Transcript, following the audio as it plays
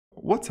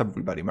What's up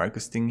everybody,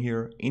 Marcus Ting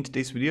here. In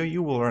today's video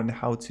you will learn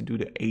how to do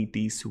the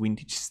 80s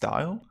vintage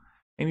style,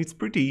 and it's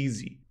pretty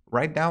easy.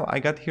 Right now I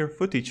got here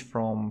footage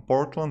from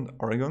Portland,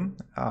 Oregon.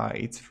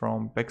 It's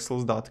from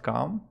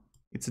pexels.com.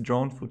 It's a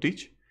drone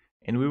footage,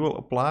 and we will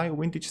apply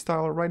vintage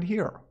style right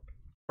here.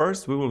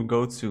 First we will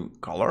go to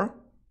color,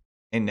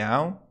 and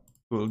now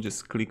we will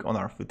just click on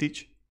our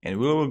footage and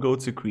we will go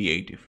to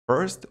creative.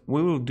 First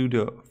we will do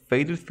the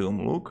faded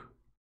film look.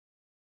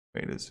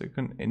 Wait a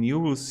second, and you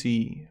will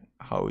see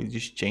how it's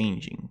just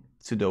changing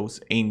to those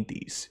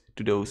 80s,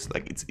 to those,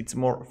 like, it's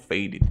more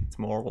faded, it's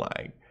more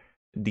like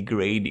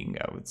degrading,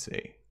 I would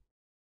say.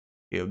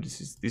 Yeah,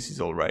 this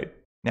is all right.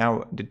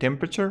 Now the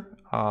temperature,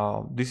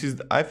 this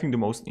is I think the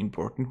most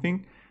important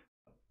thing.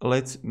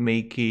 Let's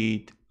make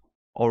it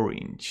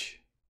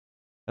orange.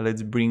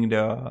 Let's bring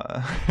the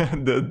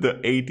the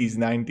 80s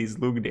 90s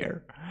look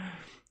there,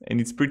 and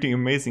it's pretty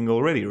amazing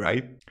already,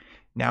 right?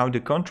 Now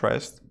the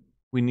contrast,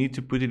 we need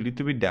to put it a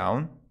little bit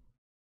down,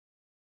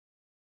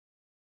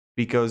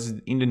 because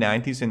in the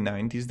 90s and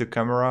 90s the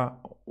camera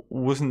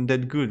wasn't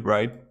that good,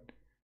 right?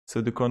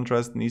 So the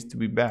contrast needs to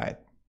be bad.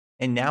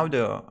 And now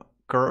the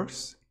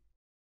curves,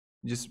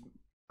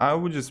 I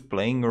was just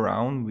playing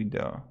around with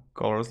the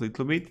colors a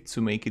little bit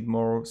to make it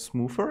more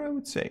smoother, I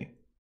would say.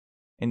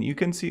 And you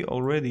can see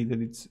already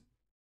that it's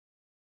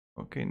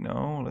okay.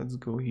 Now let's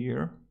go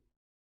here.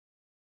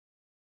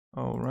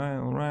 All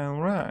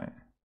right.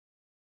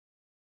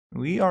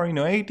 We are in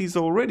the 80s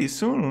already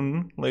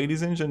soon,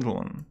 ladies and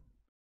gentlemen.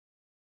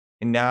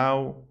 And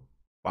now,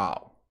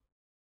 wow.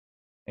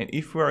 And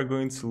if we are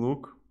going to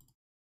look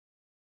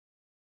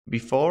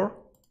before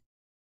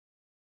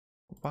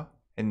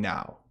and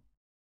now,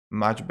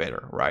 much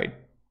better, right?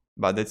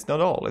 But that's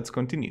not all. Let's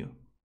continue.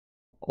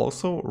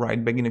 Also,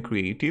 right back in the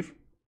creative,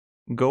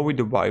 go with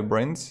the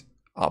vibrance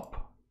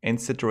up and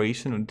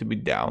saturation a little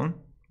bit down,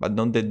 but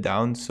not that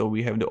down, so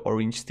we have the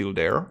orange still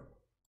there.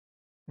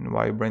 And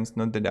vibrance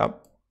not that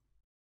up.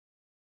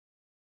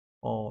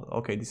 Oh,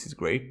 okay, this is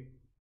great.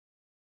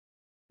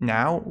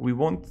 Now we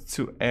want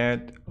to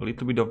add a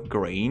little bit of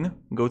grain.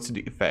 Go to the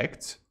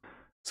effects.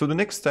 So the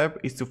next step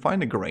is to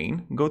find a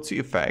grain. Go to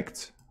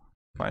effects,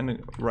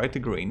 write the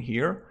grain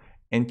here,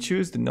 and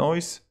choose the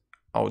noise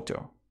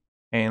auto.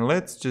 And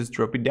let's just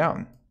drop it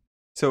down.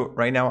 So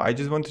right now I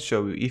just want to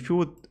show you, if you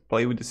would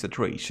play with the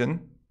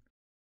saturation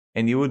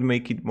and you would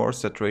make it more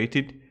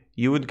saturated,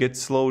 you would get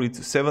slowly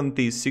to 70s,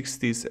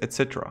 60s,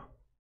 etc.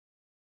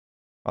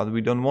 But we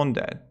don't want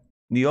that.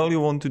 The all you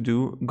want to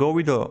do, go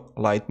with the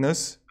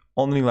lightness,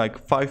 only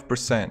like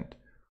 5%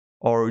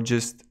 or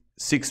just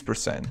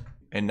 6%.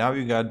 And now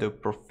you got the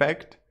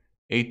perfect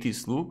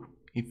 80s look.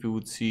 If you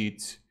would see,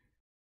 it's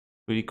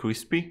pretty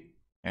crispy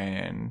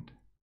and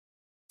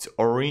it's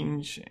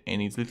orange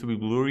and it's a little bit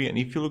blurry. And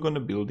if you look on the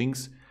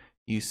buildings,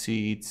 you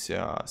see it's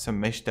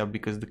some meshed up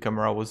because the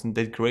camera wasn't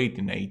that great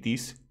in the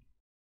 80s.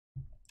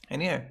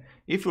 And yeah,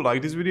 if you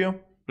like this video,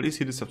 please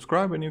hit the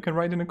subscribe, and you can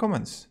write in the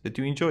comments that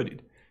you enjoyed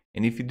it.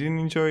 And if you didn't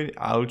enjoy it,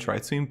 I'll try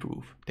to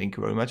improve. Thank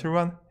you very much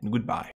everyone, and goodbye.